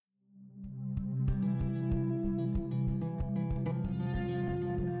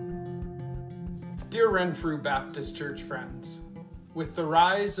Dear Renfrew Baptist Church friends, with the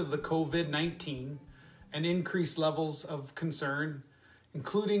rise of the COVID-19 and increased levels of concern,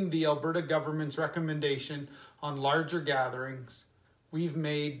 including the Alberta government's recommendation on larger gatherings, we've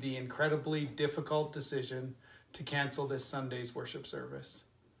made the incredibly difficult decision to cancel this Sunday's worship service.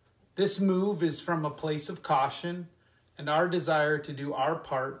 This move is from a place of caution and our desire to do our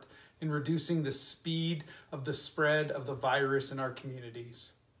part in reducing the speed of the spread of the virus in our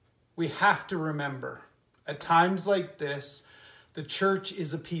communities. We have to remember, at times like this, the church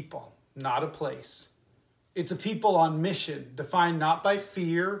is a people, not a place. It's a people on mission, defined not by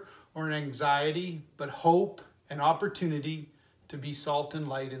fear or anxiety, but hope and opportunity to be salt and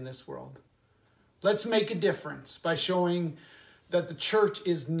light in this world. Let's make a difference by showing that the church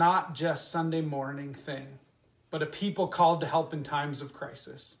is not just Sunday morning thing, but a people called to help in times of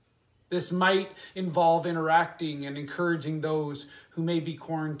crisis. This might involve interacting and encouraging those who may be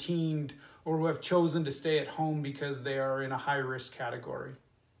quarantined or who have chosen to stay at home because they are in a high-risk category.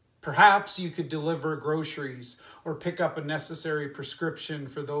 Perhaps you could deliver groceries or pick up a necessary prescription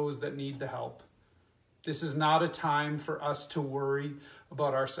for those that need the help. This is not a time for us to worry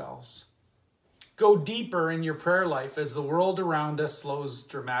about ourselves. Go deeper in your prayer life as the world around us slows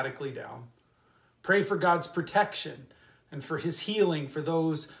dramatically down. Pray for God's protection and for his healing for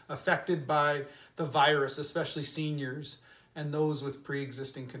those affected by the virus, especially seniors and those with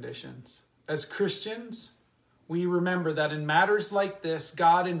pre-existing conditions. As Christians, we remember that in matters like this,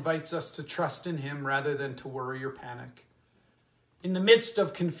 God invites us to trust in him rather than to worry or panic. In the midst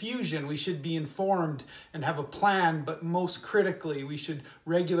of confusion, we should be informed and have a plan, but most critically, we should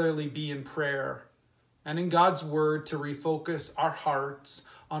regularly be in prayer and in God's word to refocus our hearts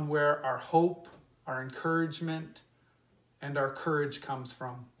on where our hope, our encouragement, and our courage comes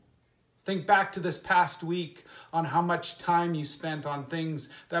from. Think back to this past week on how much time you spent on things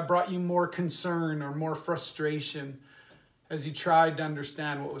that brought you more concern or more frustration as you tried to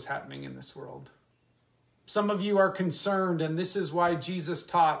understand what was happening in this world. Some of you are concerned, and this is why Jesus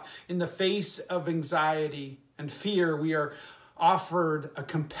taught, in the face of anxiety and fear, we are offered a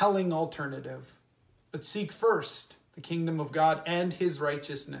compelling alternative. But seek first the kingdom of God and his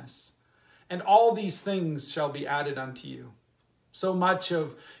righteousness, and all these things shall be added unto you. So much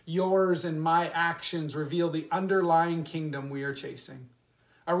of yours and my actions reveal the underlying kingdom we are chasing.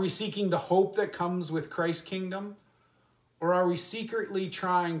 Are we seeking the hope that comes with Christ's kingdom? Or are we secretly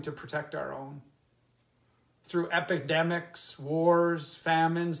trying to protect our own? Through epidemics, wars,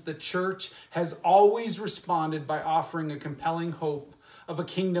 famines, the church has always responded by offering a compelling hope of a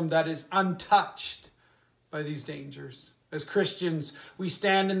kingdom that is untouched by these dangers. As Christians, we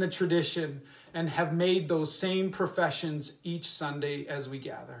stand in the tradition and have made those same professions each Sunday as we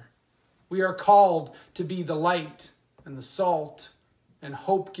gather. We are called to be the light and the salt and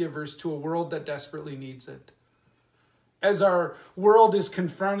hope givers to a world that desperately needs it. As our world is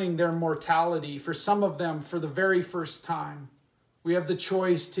confronting their mortality, for some of them for the very first time, we have the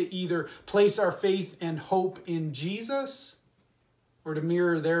choice to either place our faith and hope in Jesus or to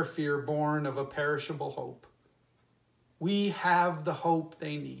mirror their fear born of a perishable hope. We have the hope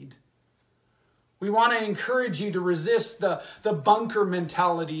they need. We want to encourage you to resist the bunker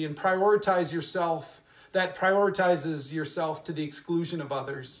mentality and prioritize yourself, that prioritizes yourself to the exclusion of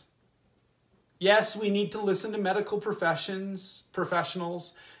others. Yes, we need to listen to medical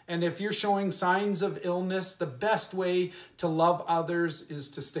professionals, and if you're showing signs of illness, the best way to love others is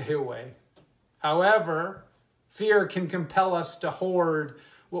to stay away. However, fear can compel us to hoard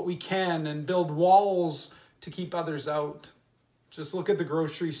what we can and build walls to keep others out. Just look at the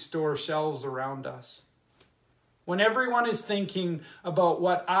grocery store shelves around us. When everyone is thinking about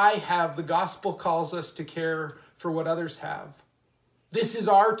what I have, the gospel calls us to care for what others have. This is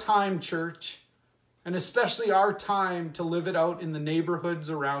our time, church, and especially our time to live it out in the neighborhoods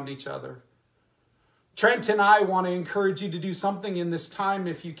around each other. Trent and I want to encourage you to do something in this time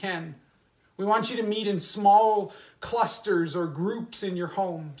if you can. We want you to meet in small clusters or groups in your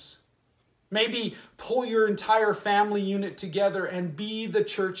homes. Maybe pull your entire family unit together and be the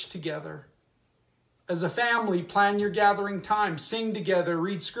church together. As a family, plan your gathering time, sing together,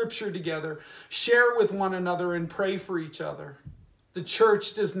 read scripture together, share with one another, and pray for each other. The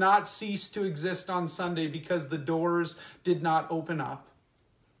church does not cease to exist on Sunday because the doors did not open up.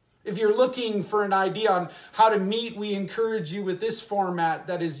 If you're looking for an idea on how to meet, we encourage you with this format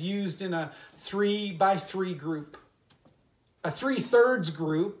that is used in a 3x3 group. A 3/3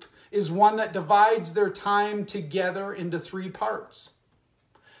 group is one that divides their time together into 3 parts.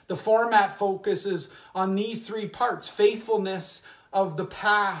 The format focuses on these 3 parts: faithfulness of the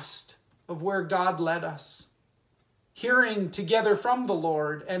past, of where God led us; hearing together from the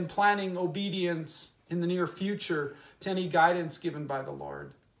Lord, and planning obedience in the near future to any guidance given by the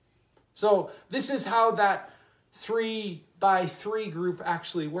Lord. So this is how that 3x3 group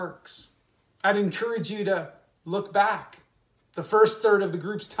actually works. I'd encourage you to look back. The first third of the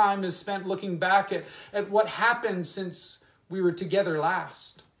group's time is spent looking back at what happened since we were together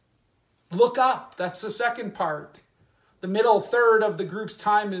last. Look up. That's the second part. The middle third of the group's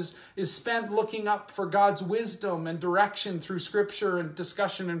time is spent looking up for God's wisdom and direction through scripture and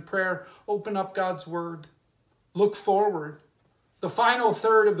discussion and prayer. Open up God's word. Look forward. The final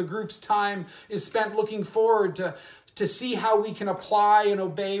third of the group's time is spent looking forward to see how we can apply and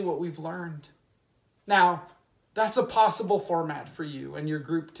obey what we've learned. Now, that's a possible format for you and your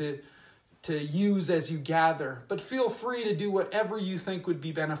group to use as you gather, but feel free to do whatever you think would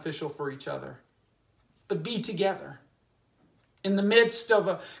be beneficial for each other. But be together. In the midst of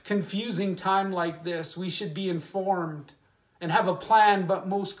a confusing time like this, we should be informed and have a plan, but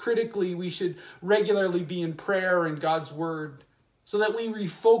most critically, we should regularly be in prayer and God's word so that we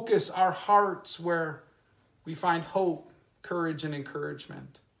refocus our hearts where we find hope, courage, and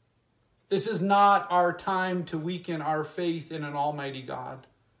encouragement. This is not our time to weaken our faith in an almighty God.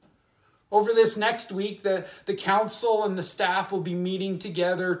 Over this next week, the council and the staff will be meeting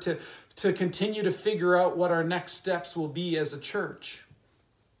together to continue to figure out what our next steps will be as a church.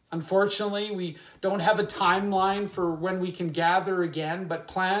 Unfortunately, we don't have a timeline for when we can gather again, but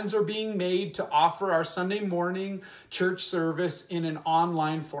plans are being made to offer our Sunday morning church service in an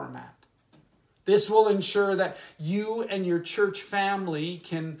online format. This will ensure that you and your church family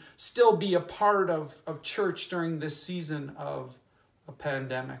can still be a part of church during this season of a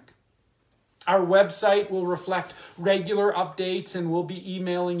pandemic. Our website will reflect regular updates, and we'll be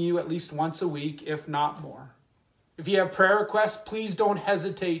emailing you at least once a week, if not more. If you have prayer requests, please don't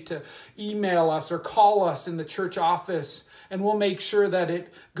hesitate to email us or call us in the church office, and we'll make sure that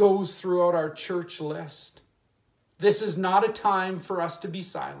it goes throughout our church list. This is not a time for us to be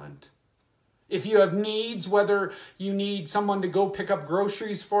silent. If you have needs, whether you need someone to go pick up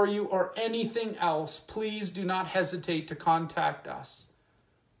groceries for you or anything else, please do not hesitate to contact us.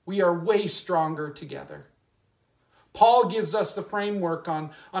 We are way stronger together. Paul gives us the framework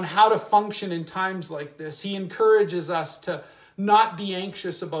on how to function in times like this. He encourages us to not be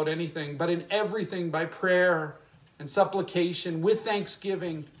anxious about anything, but in everything by prayer and supplication with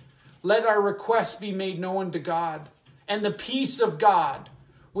thanksgiving. Let our requests be made known to God, and the peace of God,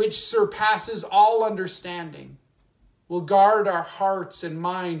 which surpasses all understanding, will guard our hearts and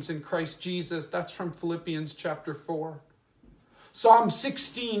minds in Christ Jesus. That's from Philippians chapter 4. Psalm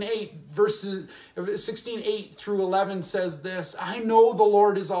 16:8 through 11 says this: I know the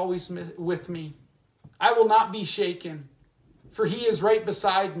Lord is always with me. I will not be shaken, for he is right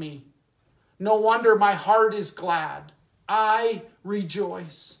beside me. No wonder my heart is glad. I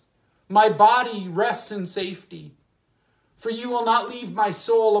rejoice. My body rests in safety. For you will not leave my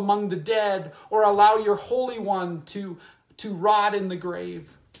soul among the dead or allow your Holy One to rot in the grave.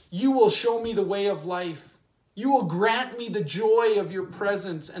 You will show me the way of life. You will grant me the joy of your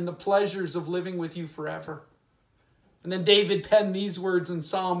presence and the pleasures of living with you forever. And then David penned these words in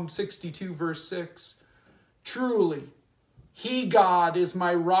Psalm 62, verse 6. Truly, he, God, is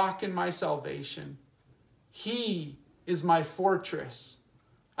my rock and my salvation. He is my fortress.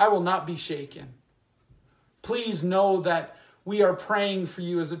 I will not be shaken. Please know that we are praying for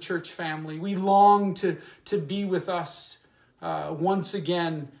you as a church family. We long to be with us once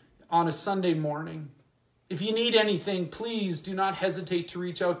again on a Sunday morning. If you need anything, please do not hesitate to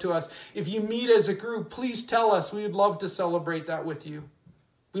reach out to us. If you meet as a group, please tell us. We would love to celebrate that with you.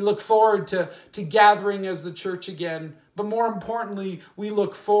 We look forward to gathering as the church again. But more importantly, we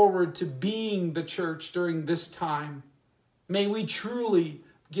look forward to being the church during this time. May we truly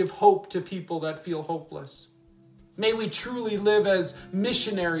give hope to people that feel hopeless. May we truly live as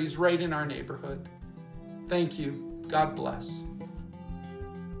missionaries right in our neighborhood. Thank you. God bless.